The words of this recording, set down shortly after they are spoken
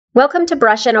Welcome to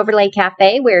Brush and Overlay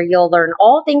Cafe, where you'll learn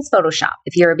all things Photoshop.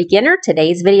 If you're a beginner,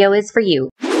 today's video is for you.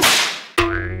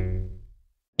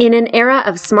 In an era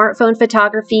of smartphone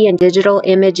photography and digital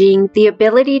imaging, the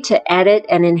ability to edit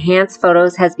and enhance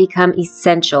photos has become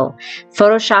essential.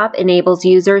 Photoshop enables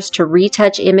users to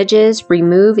retouch images,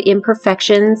 remove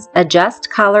imperfections, adjust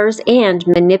colors, and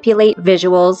manipulate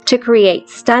visuals to create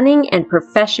stunning and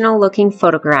professional-looking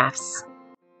photographs.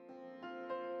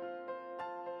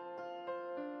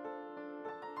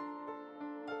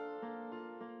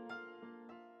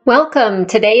 Welcome!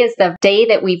 Today is the day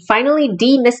that we finally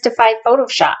demystify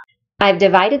Photoshop. I've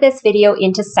divided this video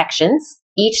into sections.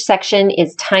 Each section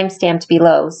is timestamped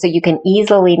below so you can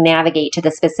easily navigate to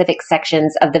the specific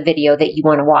sections of the video that you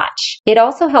want to watch. It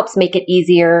also helps make it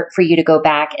easier for you to go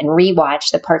back and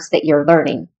re-watch the parts that you're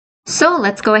learning. So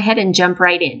let's go ahead and jump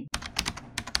right in.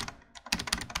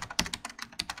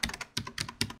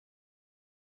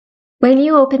 When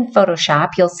you open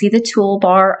Photoshop, you'll see the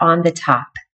toolbar on the top.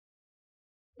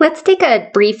 Let's take a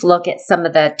brief look at some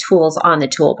of the tools on the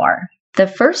toolbar. The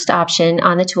first option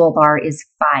on the toolbar is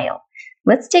File.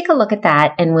 Let's take a look at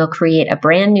that and we'll create a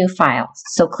brand new file.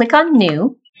 So click on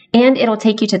New and it'll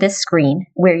take you to this screen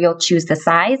where you'll choose the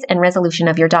size and resolution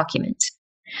of your document.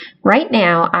 Right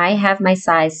now I have my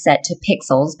size set to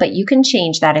pixels, but you can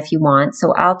change that if you want.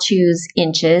 So I'll choose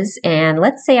inches and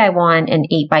let's say I want an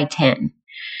 8 by 10.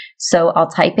 So I'll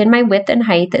type in my width and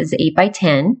height as 8 by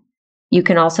 10. You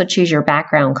can also choose your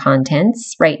background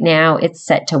contents. Right now it's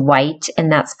set to white and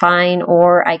that's fine,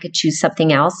 or I could choose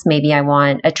something else. Maybe I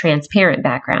want a transparent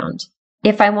background.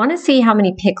 If I want to see how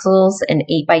many pixels an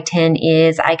 8 by 10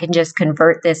 is, I can just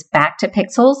convert this back to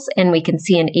pixels and we can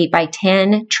see an 8 by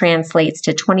 10 translates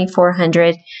to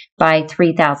 2400 by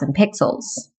 3000 pixels.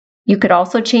 You could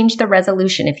also change the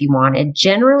resolution if you wanted.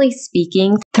 Generally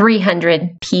speaking,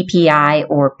 300 ppi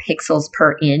or pixels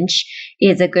per inch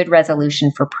is a good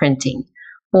resolution for printing.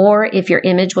 Or if your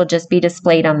image will just be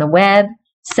displayed on the web,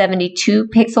 72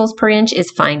 pixels per inch is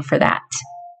fine for that.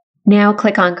 Now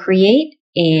click on Create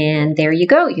and there you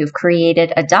go. You've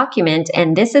created a document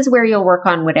and this is where you'll work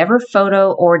on whatever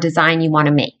photo or design you want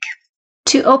to make.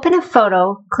 To open a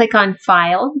photo, click on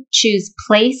File, choose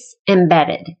Place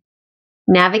Embedded.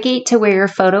 Navigate to where your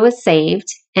photo is saved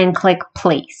and click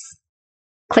Place.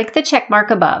 Click the check mark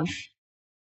above.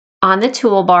 On the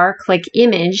toolbar, click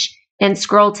Image and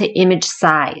scroll to Image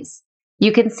Size.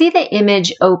 You can see the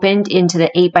image opened into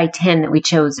the 8 by 10 that we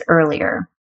chose earlier.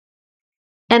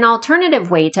 An alternative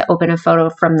way to open a photo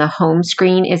from the home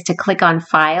screen is to click on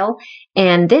File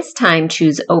and this time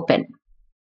choose Open.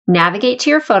 Navigate to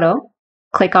your photo,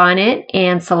 click on it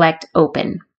and select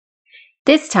Open.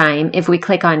 This time, if we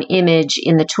click on Image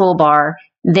in the toolbar,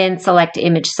 then select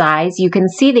Image Size, you can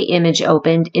see the image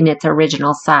opened in its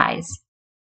original size.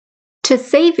 To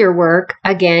save your work,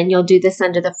 again, you'll do this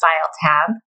under the File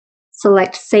tab.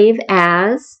 Select Save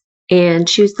As and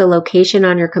choose the location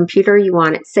on your computer you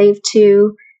want it saved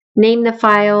to. Name the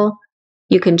file.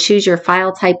 You can choose your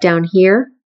file type down here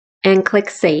and click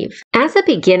Save. As a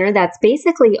beginner, that's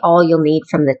basically all you'll need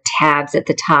from the tabs at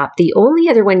the top. The only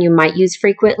other one you might use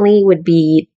frequently would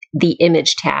be the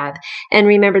Image tab. And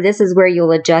remember, this is where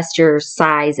you'll adjust your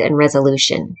size and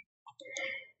resolution.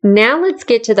 Now let's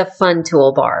get to the fun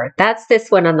toolbar. That's this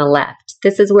one on the left.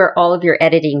 This is where all of your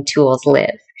editing tools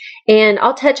live. And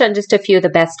I'll touch on just a few of the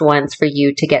best ones for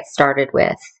you to get started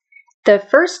with. The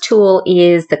first tool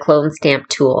is the clone stamp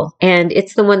tool, and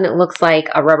it's the one that looks like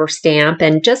a rubber stamp,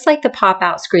 and just like the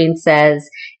pop-out screen says,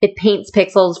 it paints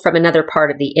pixels from another part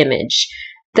of the image.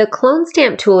 The clone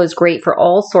stamp tool is great for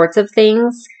all sorts of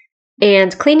things,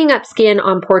 and cleaning up skin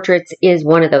on portraits is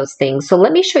one of those things. So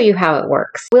let me show you how it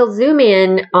works. We'll zoom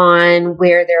in on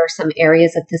where there are some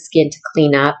areas of the skin to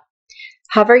clean up.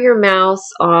 Hover your mouse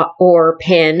or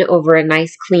pen over a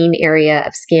nice clean area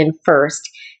of skin first.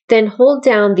 Then hold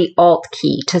down the Alt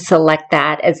key to select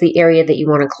that as the area that you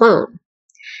want to clone.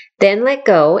 Then let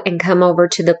go and come over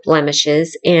to the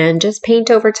blemishes and just paint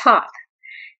over top.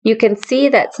 You can see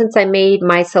that since I made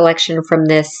my selection from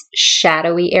this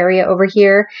shadowy area over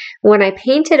here, when I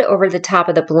painted over the top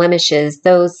of the blemishes,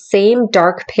 those same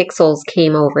dark pixels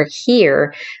came over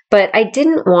here, but I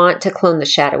didn't want to clone the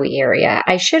shadowy area.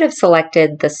 I should have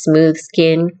selected the smooth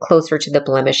skin closer to the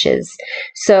blemishes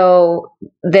so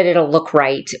that it'll look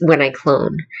right when I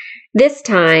clone. This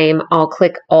time I'll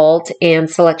click Alt and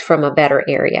select from a better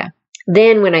area.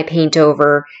 Then when I paint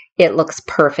over, it looks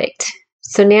perfect.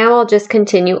 So now I'll just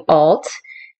continue Alt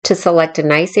to select a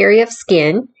nice area of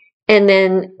skin and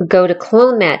then go to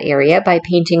clone that area by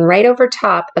painting right over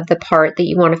top of the part that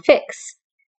you want to fix.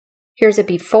 Here's a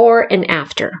before and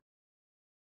after.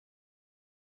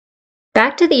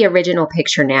 Back to the original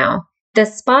picture now. The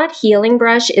spot healing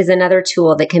brush is another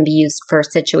tool that can be used for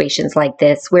situations like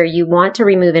this where you want to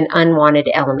remove an unwanted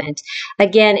element.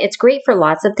 Again, it's great for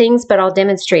lots of things, but I'll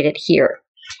demonstrate it here.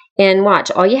 And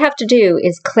watch, all you have to do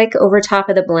is click over top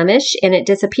of the blemish and it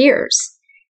disappears.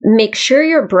 Make sure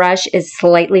your brush is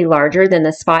slightly larger than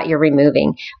the spot you're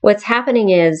removing. What's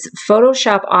happening is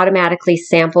Photoshop automatically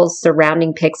samples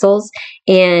surrounding pixels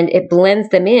and it blends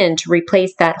them in to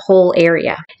replace that whole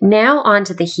area. Now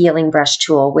onto the healing brush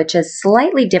tool, which is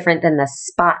slightly different than the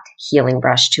spot healing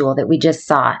brush tool that we just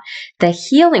saw. The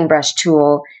healing brush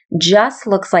tool just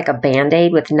looks like a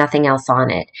band-aid with nothing else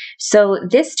on it. So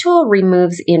this tool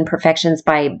removes imperfections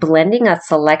by blending a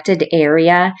selected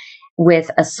area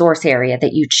with a source area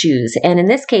that you choose. And in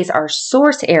this case, our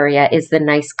source area is the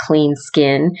nice clean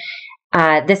skin.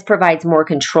 This provides more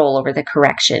control over the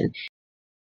correction.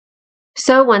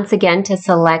 So once again, to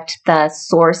select the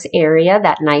source area,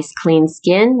 that nice clean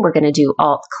skin, we're going to do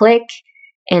Alt-click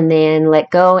and then let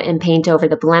go and paint over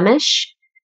the blemish.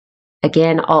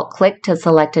 Again, Alt-click to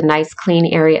select a nice clean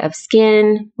area of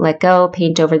skin, let go,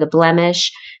 paint over the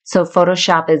blemish. So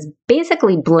Photoshop is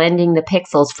basically blending the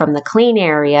pixels from the clean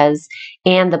areas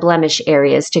and the blemish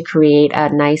areas to create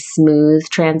a nice smooth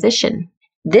transition.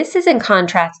 This is in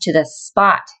contrast to the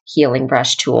spot healing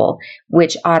brush tool,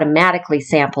 which automatically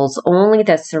samples only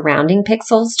the surrounding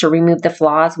pixels to remove the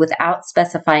flaws without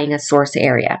specifying a source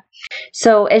area.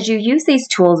 So as you use these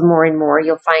tools more and more,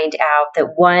 you'll find out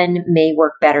that one may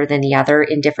work better than the other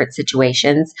in different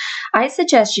situations. I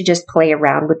suggest you just play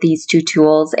around with these two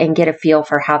tools and get a feel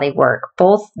for how they work.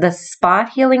 Both the spot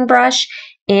healing brush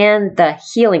and the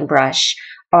healing brush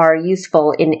are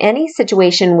useful in any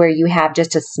situation where you have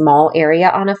just a small area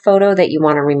on a photo that you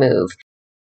want to remove.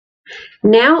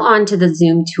 Now on to the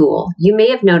zoom tool. You may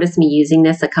have noticed me using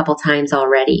this a couple times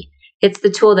already. It's the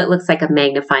tool that looks like a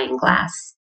magnifying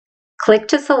glass. Click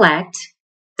to select,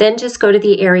 then just go to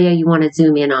the area you want to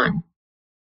zoom in on.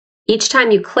 Each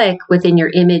time you click within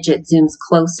your image, it zooms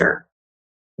closer.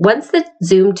 Once the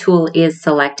zoom tool is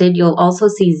selected, you'll also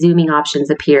see zooming options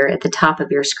appear at the top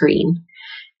of your screen.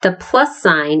 The plus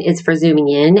sign is for zooming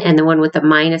in, and the one with the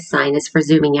minus sign is for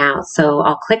zooming out. So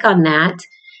I'll click on that.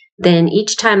 Then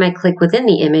each time I click within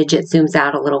the image, it zooms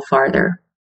out a little farther.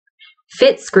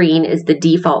 Fit screen is the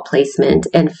default placement,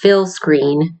 and fill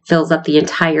screen fills up the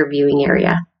entire viewing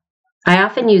area. I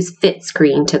often use fit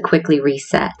screen to quickly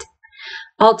reset.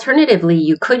 Alternatively,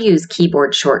 you could use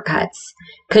keyboard shortcuts.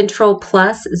 Control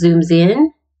plus zooms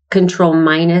in, Control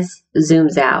minus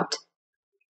zooms out.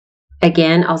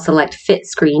 Again, I'll select Fit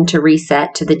Screen to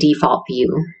reset to the default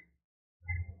view.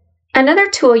 Another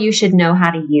tool you should know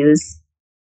how to use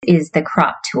is the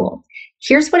Crop tool.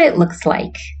 Here's what it looks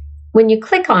like. When you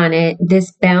click on it,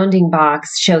 this bounding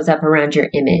box shows up around your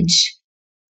image.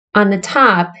 On the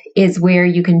top is where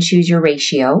you can choose your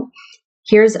ratio.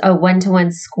 Here's a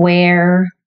 1:1 square.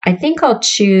 I think I'll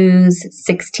choose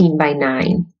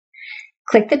 16:9.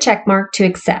 Click the check mark to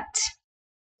accept.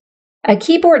 A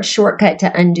keyboard shortcut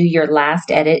to undo your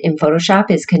last edit in Photoshop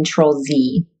is Control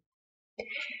Z.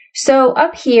 So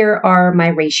up here are my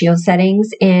ratio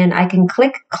settings, and I can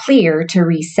click Clear to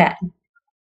reset.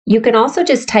 You can also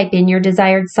just type in your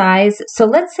desired size. So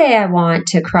let's say I want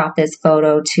to crop this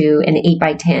photo to an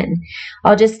 8:10.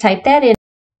 I'll just type that in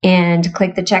and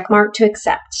click the check mark to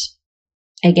accept.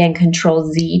 Again, Control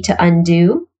Z to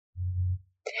undo.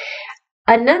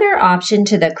 Another option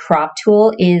to the crop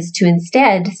tool is to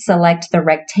instead select the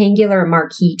rectangular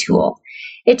marquee tool.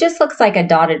 It just looks like a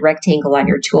dotted rectangle on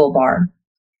your toolbar.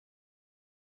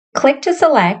 Click to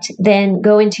select, then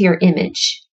go into your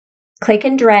image. Click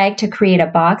and drag to create a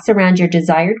box around your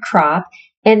desired crop,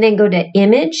 and then go to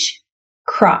Image,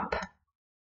 Crop.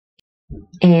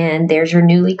 And there's your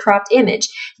newly cropped image.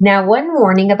 Now, one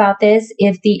warning about this,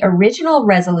 if the original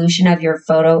resolution of your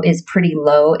photo is pretty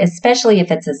low, especially if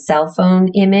it's a cell phone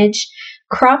image,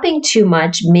 cropping too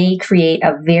much may create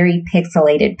a very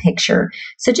pixelated picture.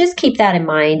 So just keep that in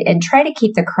mind and try to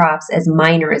keep the crops as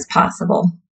minor as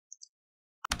possible.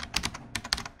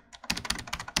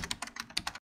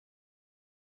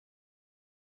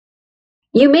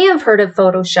 You may have heard of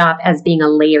Photoshop as being a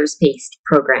layers-based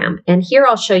program, and here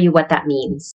I'll show you what that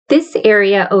means. This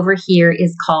area over here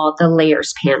is called the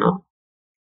Layers panel.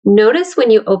 Notice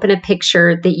when you open a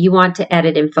picture that you want to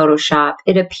edit in Photoshop,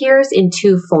 it appears in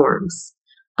two forms,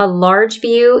 a large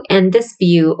view and this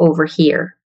view over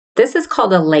here. This is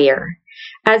called a layer.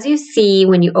 As you see,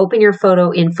 when you open your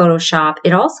photo in Photoshop,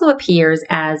 it also appears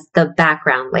as the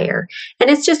background layer, and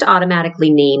it's just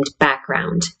automatically named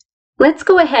background. Let's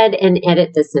go ahead and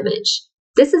edit this image.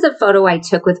 This is a photo I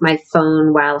took with my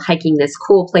phone while hiking this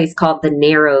cool place called the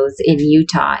Narrows in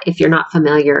Utah. If you're not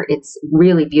familiar, it's a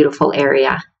really beautiful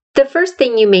area. The first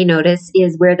thing you may notice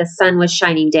is where the sun was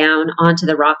shining down onto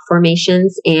the rock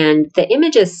formations, and the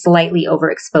image is slightly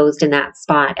overexposed in that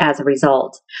spot as a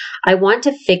result. I want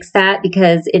to fix that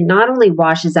because it not only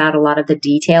washes out a lot of the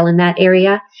detail in that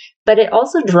area, but it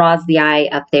also draws the eye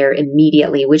up there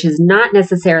immediately, which is not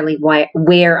necessarily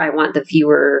where I want the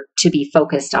viewer to be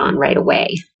focused on right away.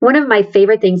 One of my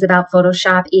favorite things about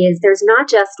Photoshop is there's not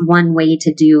just one way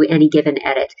to do any given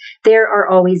edit. There are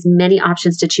always many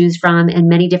options to choose from and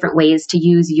many different ways to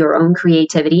use your own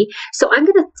creativity. So I'm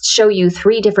going to show you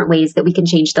 3 different ways that we can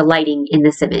change the lighting in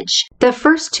this image. The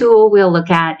first tool we'll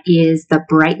look at is the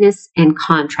brightness and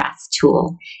contrast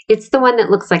tool. It's the one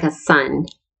that looks like a sun.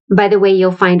 By the way,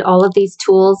 you'll find all of these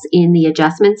tools in the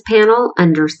adjustments panel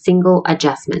under single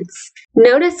adjustments.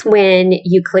 Notice when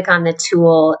you click on the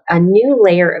tool, a new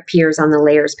layer appears on the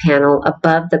layers panel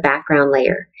above the background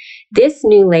layer. This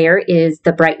new layer is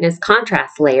the brightness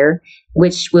contrast layer,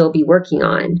 which we'll be working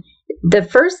on. The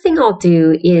first thing I'll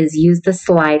do is use the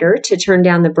slider to turn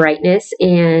down the brightness,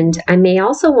 and I may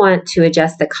also want to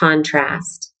adjust the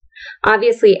contrast.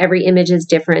 Obviously, every image is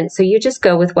different, so you just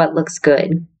go with what looks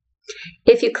good.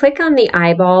 If you click on the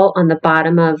eyeball on the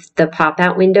bottom of the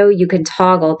pop-out window, you can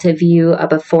toggle to view a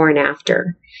before and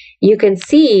after. You can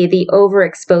see the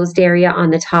overexposed area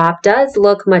on the top does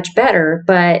look much better,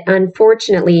 but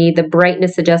unfortunately the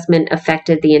brightness adjustment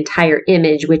affected the entire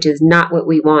image, which is not what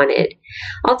we wanted.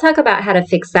 I'll talk about how to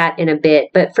fix that in a bit,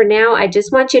 but for now I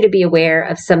just want you to be aware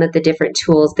of some of the different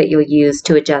tools that you'll use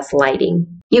to adjust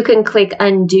lighting. You can click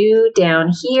undo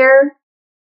down here,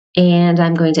 and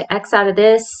I'm going to X out of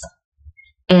this.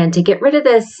 And to get rid of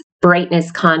this brightness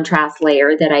contrast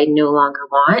layer that I no longer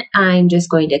want, I'm just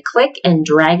going to click and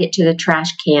drag it to the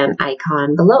trash can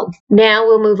icon below. Now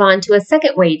we'll move on to a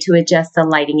second way to adjust the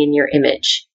lighting in your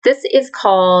image. This is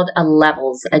called a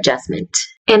levels adjustment.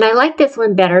 And I like this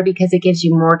one better because it gives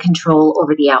you more control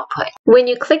over the output. When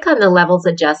you click on the levels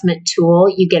adjustment tool,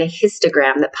 you get a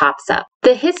histogram that pops up.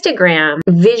 The histogram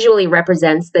visually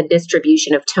represents the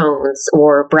distribution of tones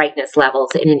or brightness levels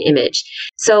in an image.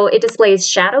 So it displays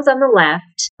shadows on the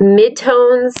left,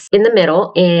 midtones in the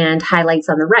middle, and highlights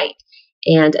on the right.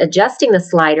 And adjusting the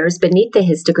sliders beneath the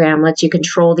histogram lets you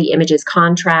control the image's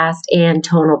contrast and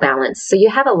tonal balance. So you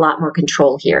have a lot more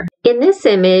control here. In this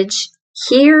image,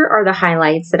 here are the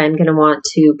highlights that I'm going to want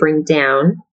to bring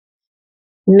down.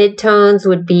 Midtones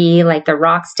would be like the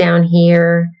rocks down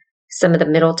here, some of the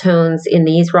middle tones in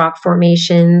these rock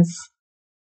formations.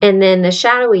 And then the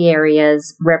shadowy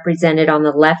areas represented on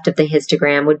the left of the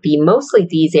histogram would be mostly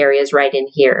these areas right in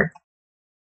here.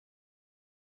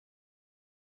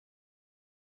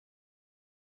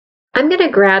 I'm going to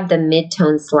grab the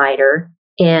midtone slider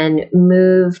and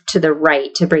move to the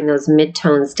right to bring those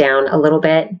midtones down a little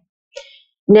bit.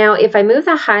 Now, if I move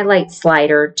the highlight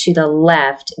slider to the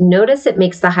left, notice it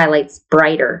makes the highlights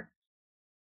brighter.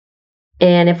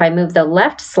 And if I move the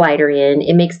left slider in,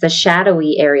 it makes the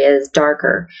shadowy areas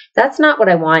darker. That's not what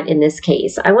I want in this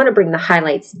case. I want to bring the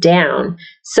highlights down.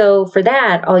 So for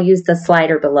that, I'll use the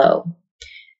slider below.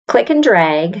 Click and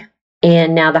drag,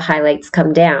 and now the highlights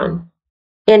come down.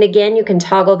 And again, you can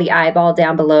toggle the eyeball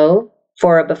down below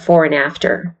for a before and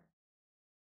after.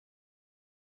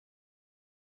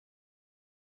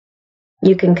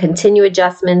 You can continue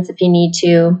adjustments if you need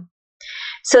to.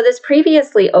 So this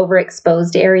previously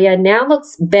overexposed area now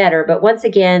looks better, but once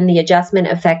again, the adjustment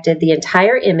affected the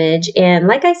entire image. And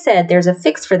like I said, there's a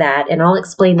fix for that, and I'll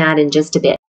explain that in just a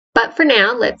bit. But for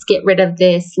now, let's get rid of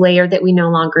this layer that we no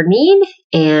longer need.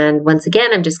 And once again,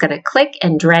 I'm just going to click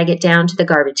and drag it down to the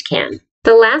garbage can.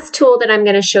 The last tool that I'm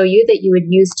going to show you that you would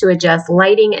use to adjust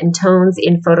lighting and tones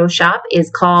in Photoshop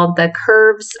is called the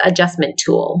Curves Adjustment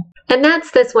tool. And that's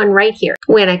this one right here.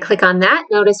 When I click on that,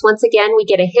 notice once again we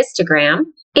get a histogram.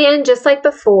 And just like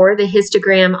before, the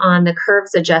histogram on the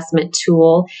Curves Adjustment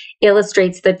tool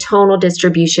illustrates the tonal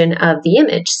distribution of the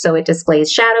image. So it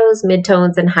displays shadows,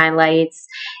 midtones, and highlights.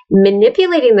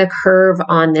 Manipulating the curve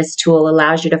on this tool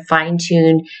allows you to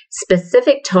fine-tune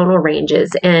specific tonal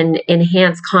ranges and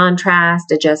enhance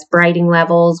contrast, adjust brightening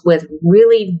levels with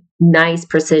really nice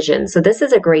precision. So this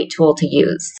is a great tool to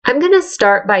use. I'm going to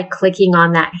start by clicking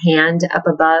on that hand up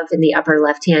above in the upper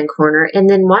left-hand corner and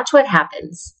then watch what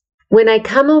happens. When I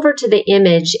come over to the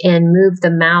image and move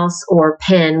the mouse or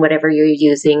pen, whatever you're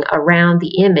using, around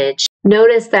the image,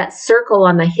 notice that circle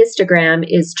on the histogram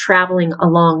is traveling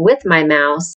along with my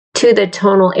mouse to the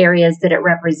tonal areas that it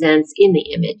represents in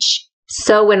the image.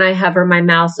 So when I hover my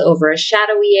mouse over a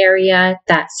shadowy area,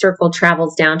 that circle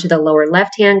travels down to the lower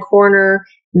left-hand corner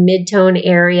mid-tone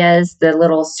areas, the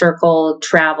little circle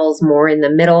travels more in the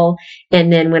middle.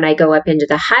 And then when I go up into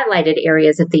the highlighted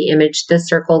areas of the image, the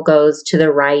circle goes to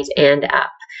the right and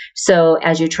up. So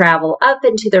as you travel up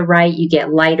and to the right, you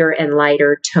get lighter and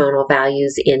lighter tonal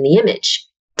values in the image.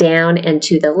 Down and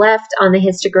to the left on the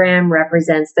histogram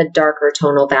represents the darker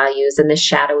tonal values in the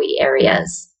shadowy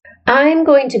areas. I'm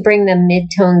going to bring the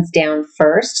midtones down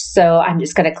first, so I'm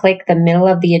just going to click the middle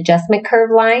of the adjustment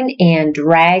curve line and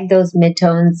drag those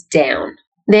midtones down.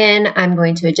 Then I'm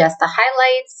going to adjust the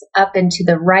highlights up and to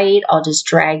the right. I'll just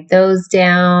drag those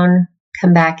down,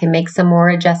 come back and make some more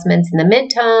adjustments in the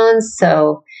midtones.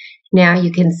 So now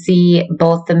you can see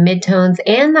both the midtones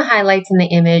and the highlights in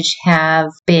the image have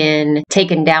been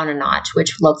taken down a notch,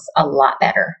 which looks a lot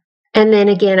better. And then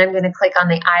again, I'm going to click on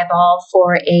the eyeball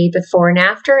for a before and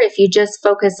after. If you just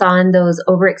focus on those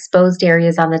overexposed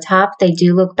areas on the top, they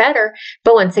do look better.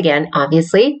 But once again,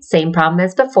 obviously, same problem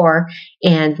as before,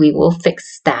 and we will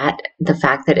fix that, the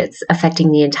fact that it's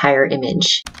affecting the entire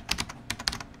image.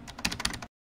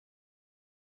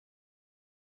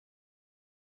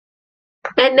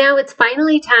 And now it's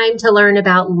finally time to learn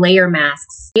about layer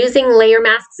masks. Using layer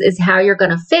masks is how you're going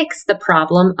to fix the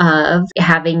problem of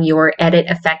having your edit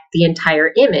affect the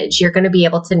entire image. You're going to be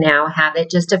able to now have it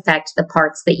just affect the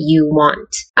parts that you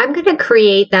want. I'm going to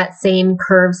create that same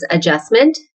curves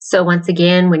adjustment. So once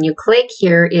again, when you click,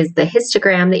 here is the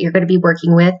histogram that you're going to be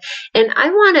working with. And I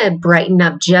want to brighten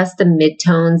up just the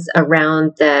midtones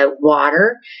around the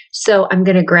water. So I'm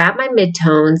going to grab my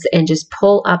midtones and just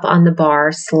pull up on the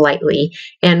bar slightly.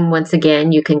 And once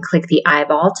again, you can click the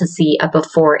eyeball to see a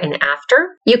before and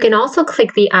after. You can also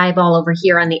click the eyeball over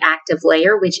here on the active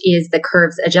layer, which is the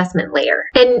curves adjustment layer.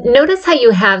 And notice how you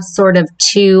have sort of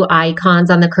two icons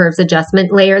on the curves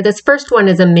adjustment layer. This first one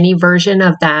is a mini version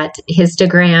of that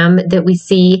histogram that we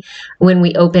see when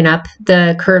we open up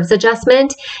the curves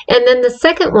adjustment. And then the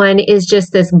second one is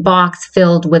just this box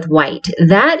filled with white.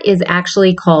 That is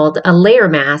actually called a layer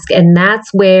mask, and that's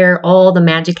where all the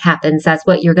magic happens. That's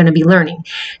what you're going to be learning.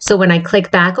 So when I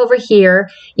click back over here,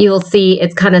 you'll see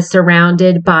it's kind of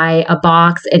surrounded by a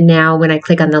box, and now when I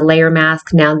click on the layer mask,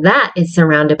 now that is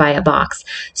surrounded by a box.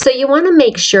 So you want to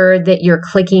make sure that you're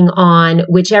clicking on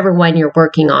whichever one you're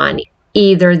working on,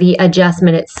 either the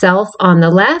adjustment itself on the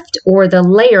left or the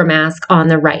layer mask on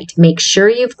the right. Make sure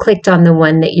you've clicked on the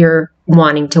one that you're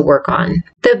wanting to work on.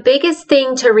 The biggest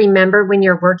thing to remember when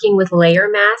you're working with layer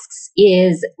masks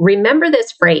is remember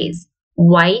this phrase: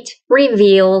 white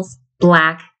reveals,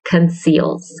 black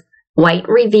conceals. White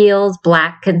reveals,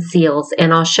 black conceals,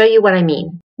 and I'll show you what I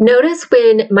mean. Notice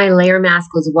when my layer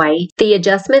mask was white, the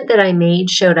adjustment that I made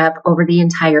showed up over the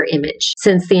entire image.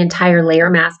 Since the entire layer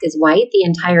mask is white, the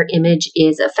entire image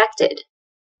is affected.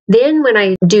 Then when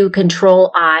I do Control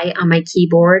I on my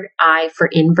keyboard, I for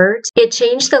invert, it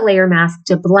changed the layer mask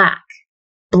to black.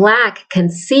 Black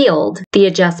concealed the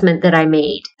adjustment that I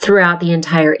made throughout the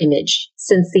entire image,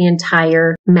 since the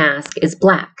entire mask is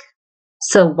black.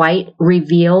 So white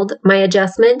revealed my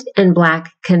adjustment and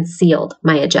black concealed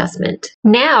my adjustment.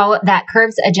 Now that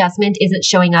curves adjustment isn't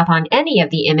showing up on any of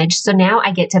the image, so now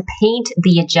I get to paint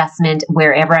the adjustment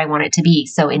wherever I want it to be.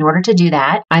 So in order to do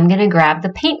that, I'm going to grab the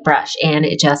paintbrush, and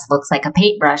it just looks like a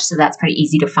paintbrush, so that's pretty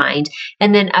easy to find.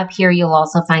 And then up here, you'll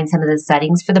also find some of the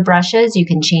settings for the brushes. You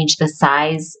can change the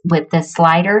size with the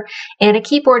slider, and a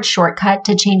keyboard shortcut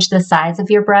to change the size of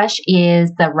your brush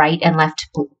is the right and left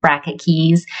bracket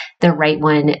keys. The right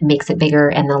one makes it bigger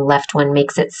and the left one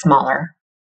makes it smaller.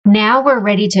 Now we're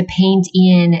ready to paint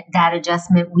in that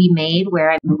adjustment we made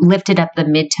where I lifted up the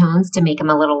midtones to make them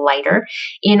a little lighter.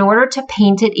 In order to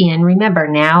paint it in, remember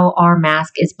now our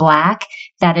mask is black.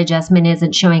 That adjustment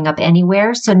isn't showing up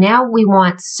anywhere. So now we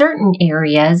want certain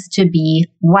areas to be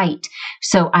white.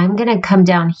 So I'm going to come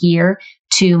down here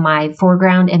to my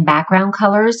foreground and background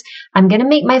colors. I'm going to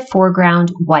make my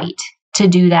foreground white. To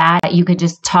do that, you could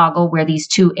just toggle where these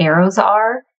two arrows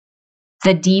are.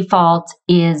 The default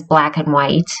is black and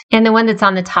white, and the one that's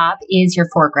on the top is your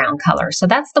foreground color. So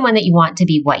that's the one that you want to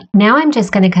be white. Now I'm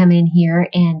just going to come in here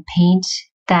and paint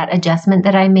that adjustment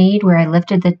that I made where I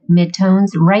lifted the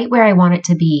midtones right where I want it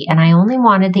to be. And I only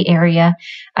wanted the area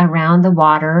around the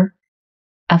water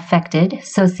affected.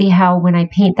 So see how when I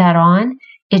paint that on,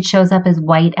 it shows up as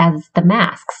white as the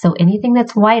mask. So anything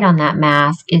that's white on that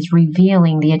mask is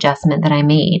revealing the adjustment that I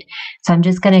made. So I'm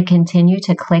just going to continue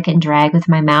to click and drag with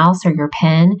my mouse or your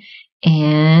pen.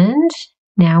 And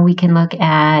now we can look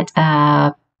at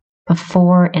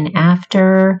before and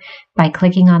after. by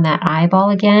clicking on that eyeball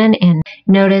again, and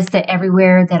notice that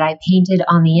everywhere that I painted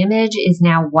on the image is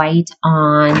now white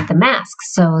on the mask.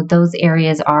 So those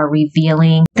areas are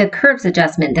revealing the curves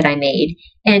adjustment that I made.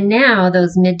 And now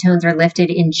those midtones are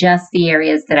lifted in just the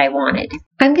areas that I wanted.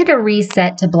 I'm going to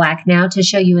reset to black now to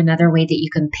show you another way that you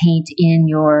can paint in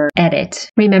your edit.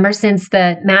 Remember, since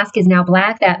the mask is now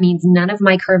black, that means none of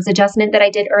my curves adjustment that I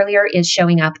did earlier is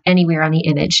showing up anywhere on the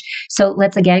image. So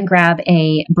let's again grab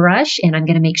a brush, and I'm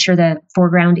going to make sure the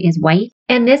foreground is white.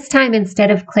 And this time, instead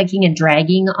of clicking and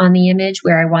dragging on the image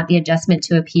where I want the adjustment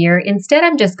to appear, instead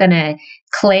I'm just going to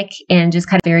click and just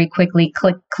kind of very quickly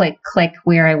click, click, click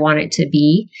where I want it to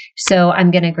be. So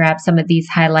I'm going to grab some of these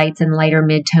highlights and lighter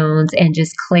midtones and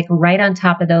just click right on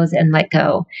top of those and let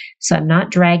go. So I'm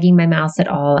not dragging my mouse at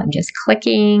all. I'm just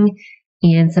clicking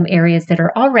in some areas that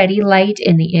are already light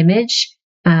in the image.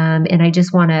 And I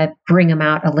just want to bring them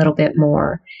out a little bit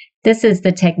more. This is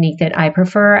the technique that I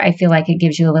prefer. I feel like it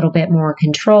gives you a little bit more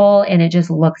control and it just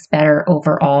looks better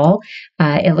overall.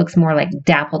 It looks more like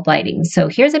dappled lighting. So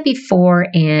here's a before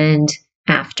and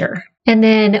after. And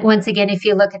then once again, if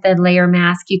you look at the layer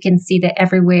mask, you can see that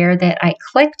everywhere that I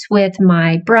clicked with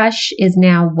my brush is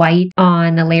now white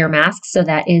on the layer mask. So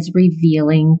that is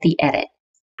revealing the edit.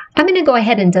 I'm going to go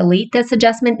ahead and delete this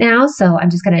adjustment now. So I'm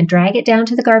just going to drag it down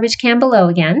to the garbage can below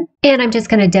again. And I'm just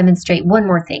going to demonstrate one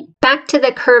more thing. Back to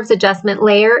the curves adjustment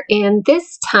layer. And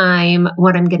this time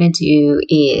what I'm going to do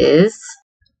is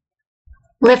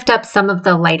lift up some of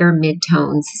the lighter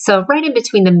midtones. So right in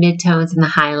between the midtones and the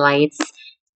highlights.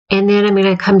 And then I'm going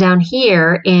to come down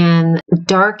here and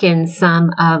darken some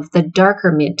of the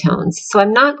darker midtones. So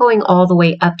I'm not going all the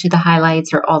way up to the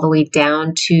highlights or all the way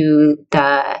down to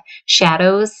the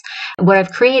shadows. What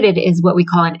I've created is what we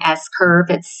call an S curve.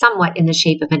 It's somewhat in the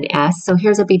shape of an S. So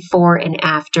here's a before and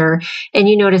after. And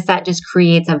you notice that just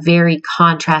creates a very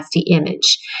contrasty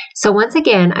image. So once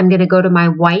again, I'm going to go to my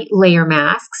white layer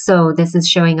mask. So this is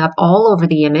showing up all over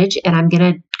the image, and I'm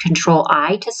going to Control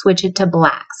I to switch it to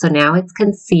black. So now it's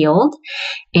concealed.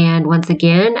 And once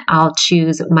again, I'll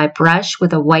choose my brush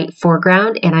with a white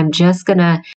foreground, and I'm just going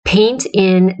to paint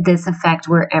in this effect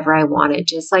wherever I want it,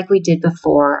 just like we did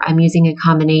before. I'm using a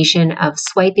combination of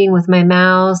swiping with my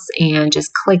mouse and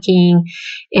just clicking.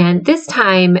 And this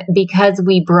time, because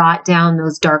we brought down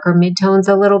those darker midtones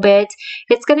a little bit,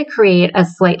 it's going to create a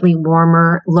slightly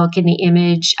warmer look in the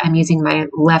image. I'm using my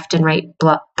left and right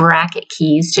bracket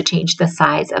keys to change the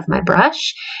size of my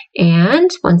brush. And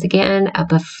once again, a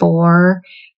before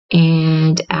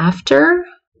and after.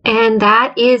 And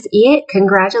that is it.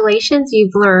 Congratulations.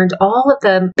 You've learned all of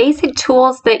the basic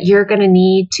tools that you're going to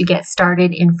need to get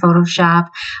started in Photoshop.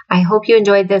 I hope you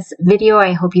enjoyed this video.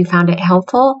 I hope you found it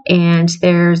helpful, and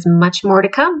there's much more to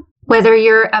come. Whether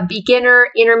you're a beginner,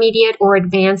 intermediate, or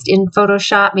advanced in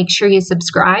Photoshop, make sure you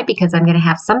subscribe because I'm going to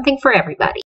have something for everybody.